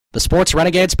The Sports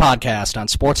Renegades podcast on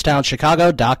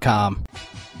SportsTownChicago.com.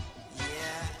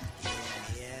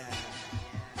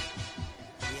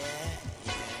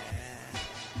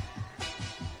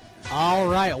 All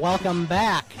right, welcome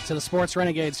back to the Sports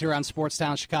Renegades here on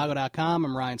SportsTownChicago.com.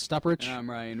 I'm Ryan Stuprich. And I'm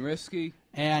Ryan Risky.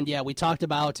 And yeah, we talked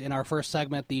about in our first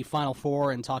segment the Final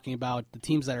Four and talking about the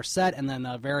teams that are set, and then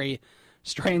a very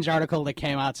strange article that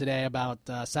came out today about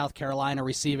South Carolina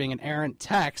receiving an errant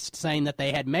text saying that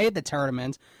they had made the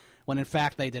tournament when in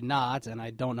fact they did not, and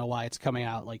I don't know why it's coming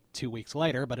out like 2 weeks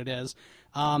later, but it is.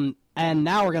 And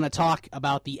now we're going to talk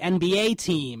about the NBA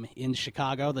team in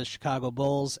Chicago, the Chicago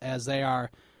Bulls, as they are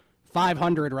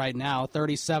 500 right now,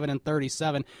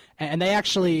 37-37, and they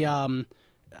actually,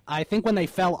 I think when they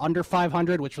fell under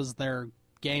 500, which was their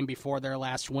game before their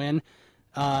last win,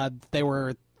 they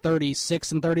were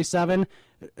 36-37.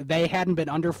 They hadn't been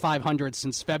under 500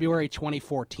 since February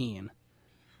 2014.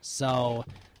 So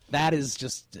that is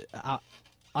just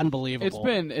unbelievable.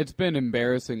 It's been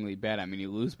embarrassingly bad. I mean, you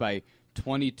lose by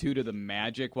 22 to the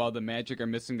Magic, while the Magic are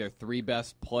missing their three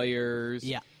best players.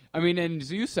 Yeah. I mean, and as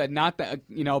you said, not that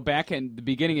back in the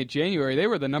beginning of January, they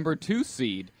were the number 2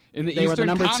 seed in the Eastern Conference. They were the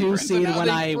number 2 seed when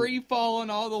I free falling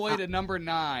all the way to number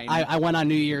 9. I went on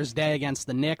New Year's Day against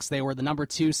the Knicks. They were the number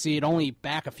 2 seed, only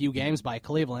back a few games by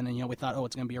Cleveland, and we thought,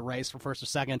 it's going to be a race for first or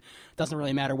second. Doesn't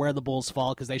really matter where the Bulls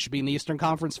fall because they should be in the Eastern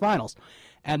Conference Finals.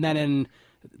 And then in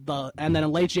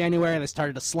late January they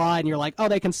started to slide, and you're like,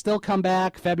 they can still come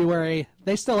back. February,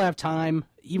 they still have time.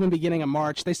 Even beginning of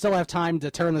March, they still have time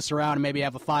to turn this around and maybe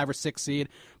have a 5 or 6 seed,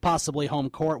 possibly home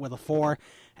court with a 4.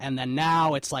 And then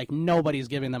now it's like nobody's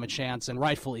giving them a chance, and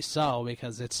rightfully so,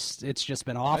 because it's just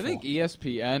been awful. I think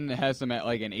ESPN has them at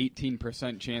like an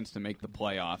 18% chance to make the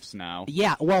playoffs now.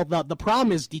 Yeah, well, the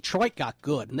problem is Detroit got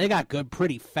good, and they got good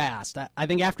pretty fast. I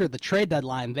think after the trade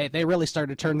deadline, they really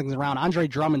started to turn things around. Andre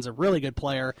Drummond's a really good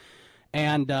player,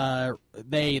 and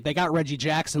they got Reggie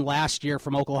Jackson last year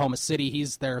from Oklahoma City.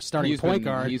 He's their starting point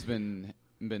guard. He's been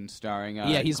starring.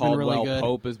 He's Caldwell been really good.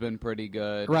 Pope has been pretty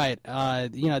good. Right.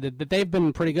 They've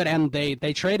been pretty good, and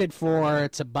they traded for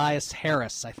Tobias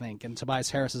Harris, I think, and Tobias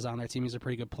Harris is on their team. He's a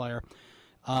pretty good player.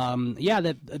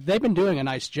 They've been doing a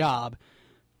nice job,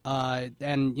 and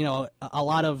a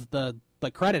lot of the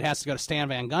credit has to go to Stan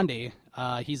Van Gundy.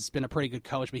 He's been a pretty good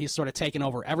coach, but he's sort of taken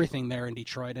over everything there in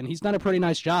Detroit, and he's done a pretty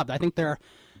nice job. I think they're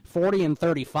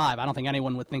 40-35. I don't think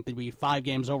anyone would think they'd be 5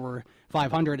 games over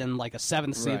 500 and like a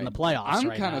 7th seed in the playoffs. I'm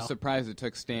kind of surprised it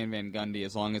took Stan Van Gundy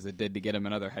as long as it did to get him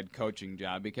another head coaching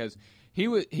job, because he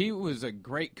was a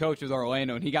great coach with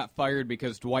Orlando, and he got fired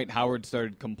because Dwight Howard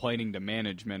started complaining to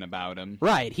management about him.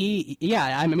 Right. He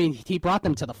brought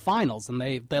them to the finals, and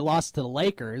they lost to the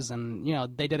Lakers, and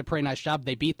they did a pretty nice job.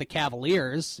 They beat the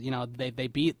Cavaliers. They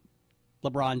beat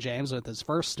LeBron James with his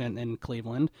first stint in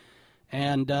Cleveland.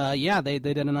 And, they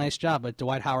did a nice job, but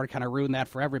Dwight Howard kind of ruined that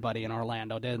for everybody in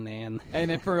Orlando, didn't he?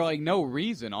 And for, no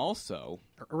reason, also.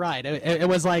 Right. It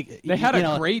was like... They had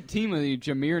a great team with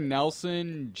Jameer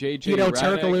Nelson, J.J. Redick.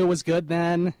 Turkoglu was good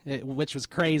then, which was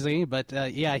crazy, but,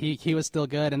 he was still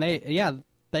good. And they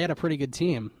had a pretty good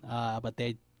team, but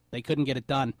they couldn't get it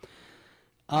done.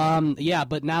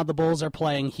 But now the Bulls are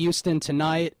playing Houston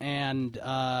tonight, and...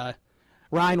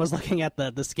 Ryan was looking at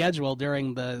the schedule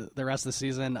during the rest of the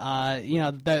season.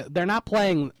 They're not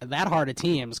playing that hard of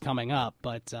teams coming up,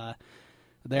 but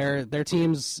they're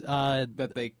teams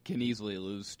that they can easily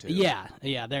lose to. Yeah.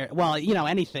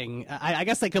 Anything. I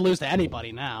guess they could lose to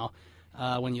anybody now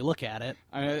when you look at it.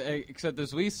 Except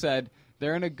as we said,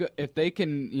 they're in a good. If they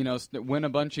can, win a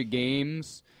bunch of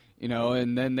games,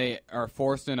 and then they are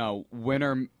forced in a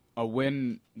win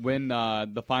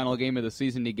the final game of the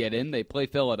season to get in, they play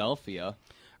Philadelphia.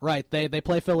 Right, they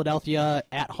play Philadelphia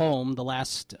at home the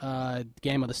last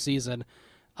game of the season.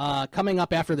 Coming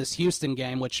up after this Houston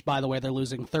game, which, by the way, they're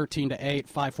losing 13-8,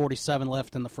 5:47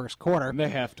 left in the first quarter. They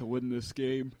have to win this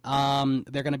game.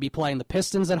 They're going to be playing the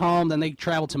Pistons at home. Then they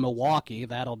travel to Milwaukee.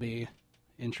 That'll be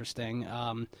interesting.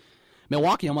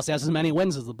 Milwaukee almost has as many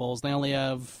wins as the Bulls. They only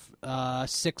have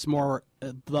 6 more.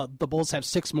 The Bulls have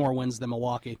 6 more wins than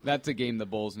Milwaukee. That's a game the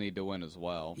Bulls need to win as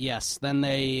well. Yes. Then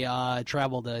they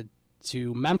travel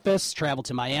to Memphis, travel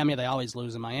to Miami. They always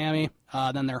lose in Miami.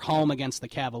 Then they're home against the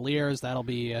Cavaliers. That'll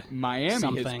be Miami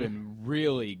something. Has been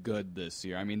really good this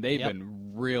year. I mean, they've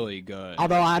been really good.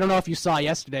 Although I don't know if you saw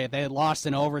yesterday, they lost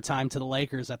in overtime to the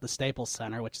Lakers at the Staples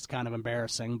Center, which is kind of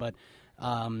embarrassing. But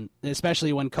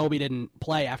especially when Kobe didn't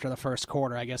play after the first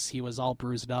quarter. I guess he was all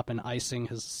bruised up and icing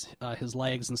his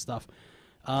legs and stuff.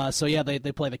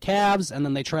 They play the Cavs, and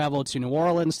then they travel to New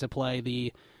Orleans to play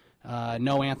the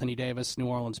no Anthony Davis New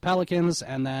Orleans Pelicans,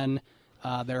 and then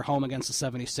they're home against the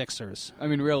 76ers. I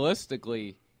mean,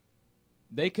 realistically,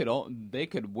 they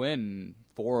could win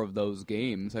 4 of those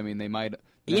games. I mean, they might.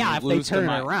 If they turn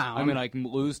it around. I mean, like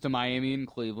lose to Miami and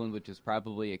Cleveland, which is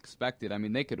probably expected. I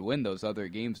mean, they could win those other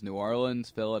games. New Orleans,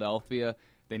 Philadelphia.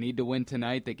 They need to win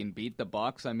tonight. They can beat the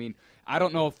Bucks. I mean, I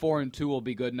don't know if 4-2 will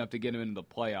be good enough to get them into the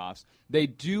playoffs. They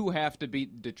do have to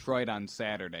beat Detroit on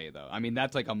Saturday, though. I mean,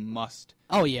 that's like a must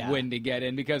win to get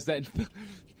in because then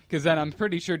I'm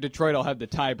pretty sure Detroit will have the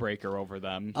tiebreaker over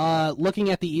them.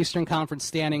 Looking at the Eastern Conference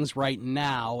standings right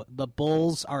now, the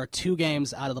Bulls are 2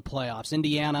 games out of the playoffs.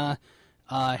 Indiana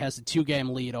has a 2-game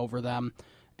lead over them.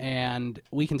 And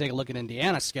we can take a look at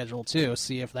Indiana's schedule, too,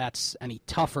 see if that's any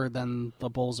tougher than the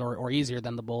Bulls or easier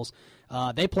than the Bulls.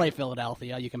 They play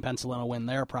Philadelphia. You can pencil in a win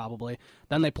there, probably.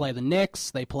 Then they play the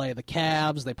Knicks. They play the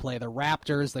Cavs. They play the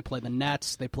Raptors. They play the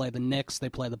Nets. They play the Knicks. They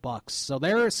play the Bucks. So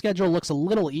their schedule looks a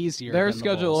little easier Their than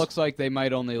schedule the Bulls. looks like they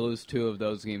might only lose 2 of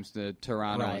those games to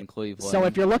Toronto and Cleveland. So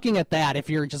if you're looking at that,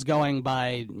 if you're just going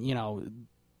by,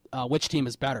 which team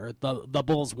is better, the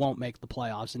Bulls won't make the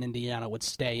playoffs, and Indiana would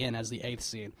stay in as the 8th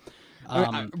seed. I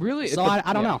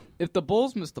don't know. If the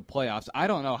Bulls miss the playoffs, I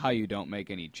don't know how you don't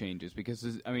make any changes because,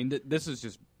 this is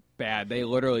just bad. They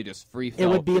literally just free fell. It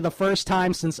would be the first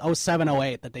time since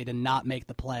 07-08 that they did not make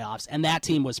the playoffs, and that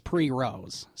team was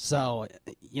pre-Rose. So,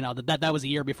 that was a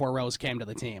year before Rose came to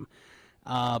the team.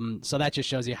 So that just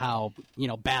shows you how,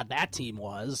 bad that team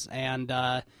was, and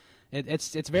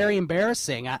it's very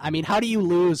embarrassing. I mean, how do you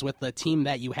lose with the team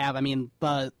that you have? I mean,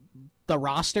 the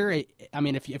roster,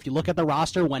 if you look at the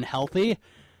roster when healthy,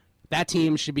 that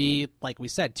team should be, like we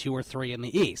said, 2 or 3 in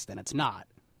the East, and it's not.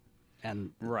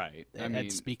 And right,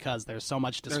 it's because there's so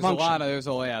much dysfunction. There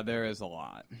is a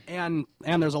lot, and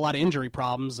there's a lot of injury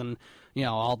problems, and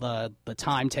all the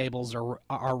timetables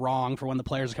are wrong for when the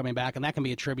players are coming back, and that can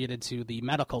be attributed to the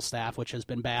medical staff, which has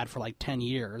been bad for like 10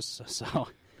 years. So.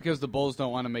 Because the Bulls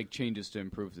don't want to make changes to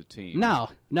improve the team.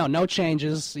 No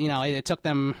changes. It took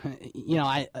them.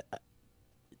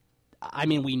 I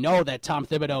mean, we know that Tom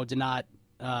Thibodeau did not,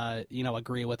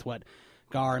 agree with what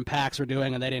Gar and Pax were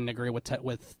doing, and they didn't agree with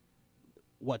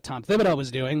what Tom Thibodeau was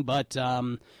doing. But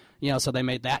so they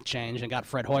made that change and got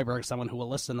Fred Hoiberg, someone who will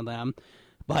listen to them.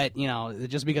 But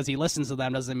just because he listens to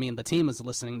them doesn't mean the team is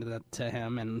listening to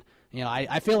him. And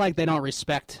I feel like they don't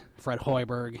respect Fred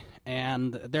Hoiberg,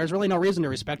 and there's really no reason to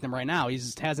respect him right now. He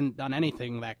hasn't done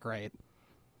anything that great.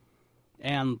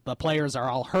 And the players are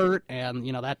all hurt, and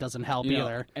that doesn't help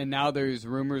either. And now there's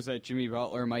rumors that Jimmy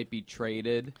Butler might be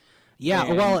traded.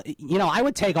 Yeah, well, I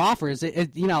would take offers,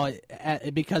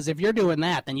 because if you're doing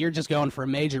that, then you're just going for a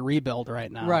major rebuild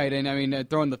right now. Right, and I mean,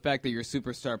 throwing the fact that your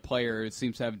superstar player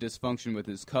seems to have dysfunction with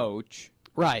his coach.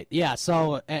 Right, yeah.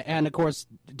 So, and of course,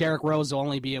 Derrick Rose will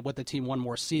only be with the team one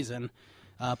more season.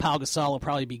 Pau Gasol will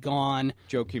probably be gone.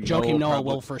 Joakim Noah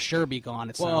will for sure be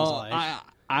gone, it sounds like.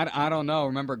 I don't know.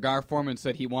 Remember, Gar Forman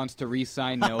said he wants to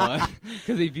re-sign Noah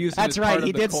because he views him That's as right. part of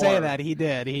He the did core. say that. He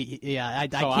did. I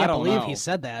can't believe he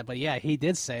said that, but yeah, he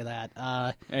did say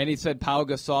that. And he said Pau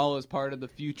Gasol is part of the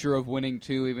future of winning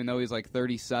too, even though he's like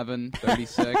 37,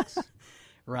 36.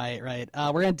 Right.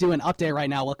 We're going to do an update right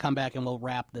now. We'll come back and we'll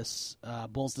wrap this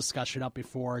Bulls discussion up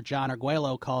before John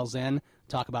Arguello calls in,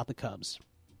 talk about the Cubs.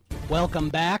 Welcome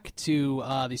back to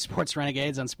the Sports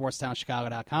Renegades on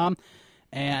SportsTownChicago.com.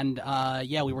 And,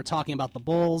 we were talking about the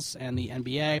Bulls and the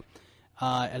NBA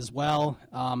as well.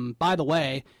 By the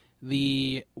way,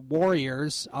 the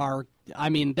Warriors are,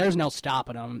 there's no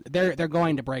stopping them. They're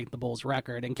going to break the Bulls'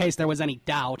 record, in case there was any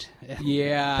doubt.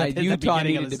 Yeah, Utah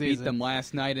needed to beat them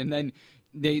last night, and then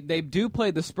they do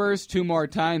play the Spurs 2 more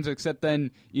times, except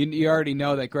then you already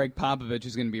know that Greg Popovich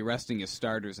is going to be resting his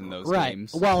starters in those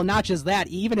games. Well, not just that.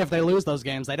 Even if they lose those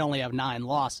games, they'd only have 9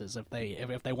 losses if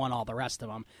they won all the rest of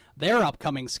them. Their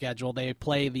upcoming schedule, they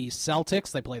play the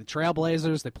Celtics, they play the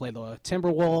Trailblazers, they play the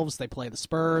Timberwolves, they play the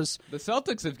Spurs. The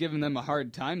Celtics have given them a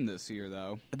hard time this year,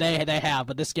 though. They have,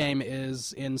 but this game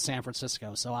is in San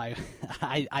Francisco, so I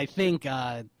think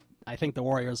the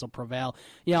Warriors will prevail.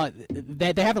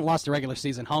 They haven't lost a regular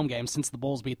season home game since the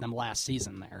Bulls beat them last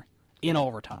season there in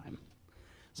overtime.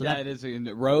 So yeah,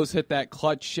 Rose hit that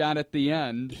clutch shot at the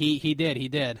end. He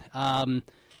did.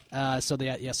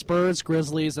 Spurs,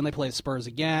 Grizzlies, and they play Spurs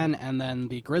again, and then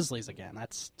the Grizzlies again.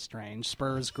 That's strange.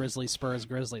 Spurs, Grizzlies.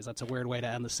 That's a weird way to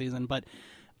end the season, but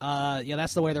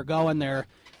that's the way they're going. They're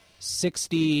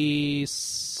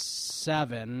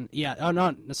 67. Yeah. Oh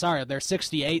no, sorry. They're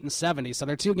 68 and 70. So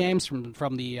they're 2 games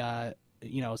from the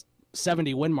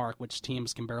 70 win mark, which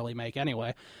teams can barely make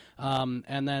anyway.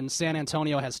 And then San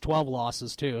Antonio has 12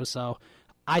 losses too. So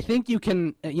I think you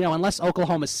can, unless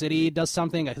Oklahoma City does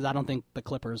something, because I don't think the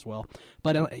Clippers will,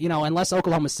 but, unless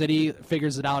Oklahoma City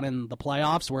figures it out in the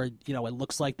playoffs where, it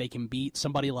looks like they can beat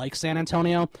somebody like San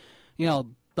Antonio,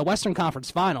 the Western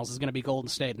Conference Finals is going to be Golden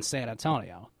State and San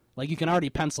Antonio. Like, you can already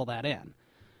pencil that in.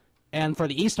 And for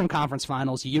the Eastern Conference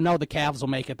Finals, the Cavs will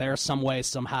make it there some way,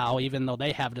 somehow, even though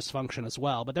they have dysfunction as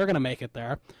well, but they're going to make it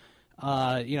there.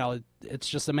 It's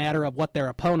just a matter of what their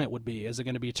opponent would be. Is it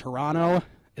going to be Toronto?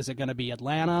 Is it going to be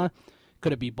Atlanta?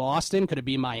 Could it be Boston? Could it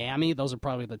be Miami? Those are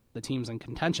probably the teams in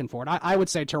contention for it. I would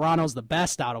say Toronto's the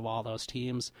best out of all those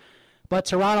teams, but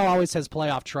Toronto always has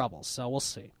playoff troubles, so we'll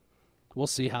see. We'll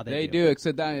see how they do.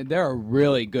 Except that they're a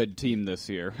really good team this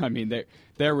year. I mean,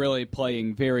 they're really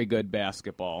playing very good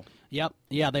basketball. Yep,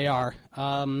 yeah, they are.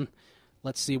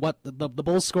 Let's see, what the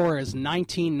Bulls score is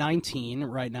 19-19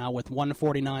 right now with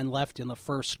 1:49 left in the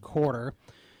first quarter,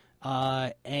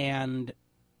 and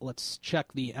let's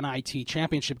check the NIT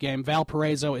championship game.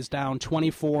 Valparaiso is down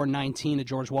 24-19 to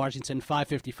George Washington,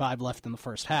 5:55 left in the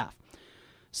first half.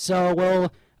 So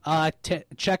we'll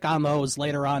check on those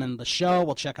later on in the show.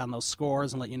 We'll check on those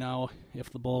scores and let you know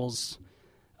if the Bulls,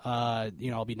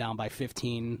 will be down by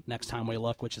 15 next time we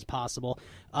look, which is possible.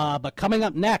 But coming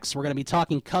up next, we're going to be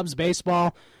talking Cubs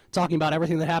baseball, talking about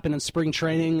everything that happened in spring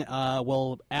training.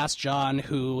 We'll ask John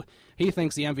who he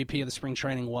thinks the MVP of the spring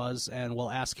training was, and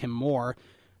we'll ask him more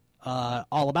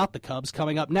all about the Cubs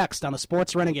coming up next on the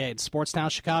Sports Renegades,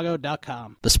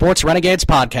 SportsTownChicago.com. The Sports Renegades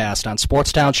podcast on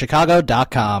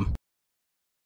SportsTownChicago.com.